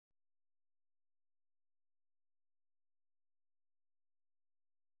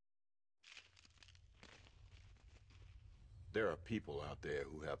There are people out there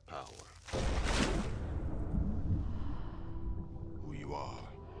who have power. Who you are,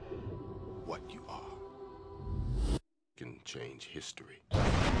 what you are, can change history.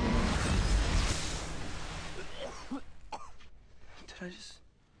 Did I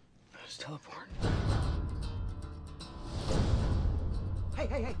just teleport?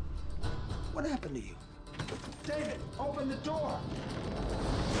 Hey! What happened to you? David, open the door!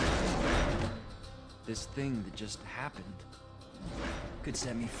 This thing that just happened could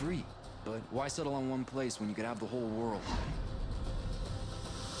set me free. But why settle on one place when you could have the whole world?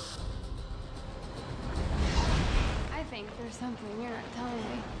 I think there's something you're not telling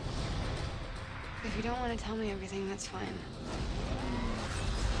me. If you don't want to tell me everything, that's fine.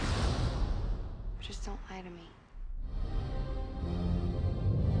 Just don't lie to me.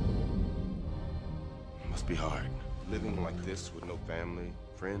 Must be hard, living like this with no family,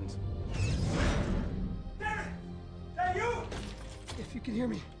 friends. Derek! Is that you? If you can hear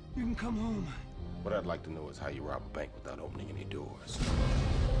me, you can come home. What I'd like to know is how you rob a bank without opening any doors.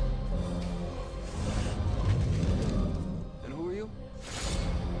 And who are you?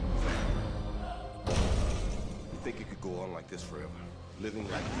 You think it could go on like this forever? Living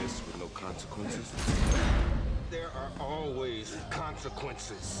like this with no consequences? There are always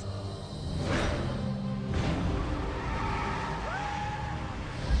consequences.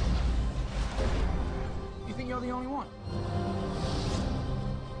 You think you're the only one?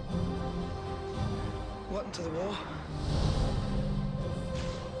 What, into the wall?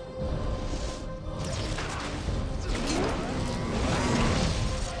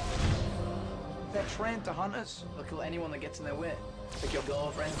 They're trained to hunt us. They'll kill anyone that gets in their way. Like your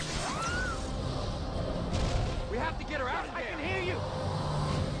girlfriend. We have to get her out of there. I can hear you.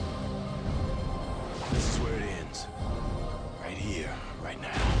 This is where it ends. Right here, right now.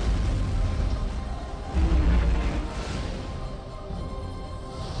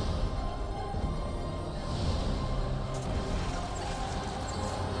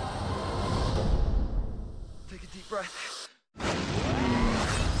 Take a deep breath.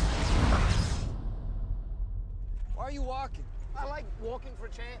 Why are you walking? I like walking for a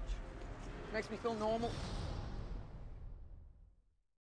change. Makes me feel normal.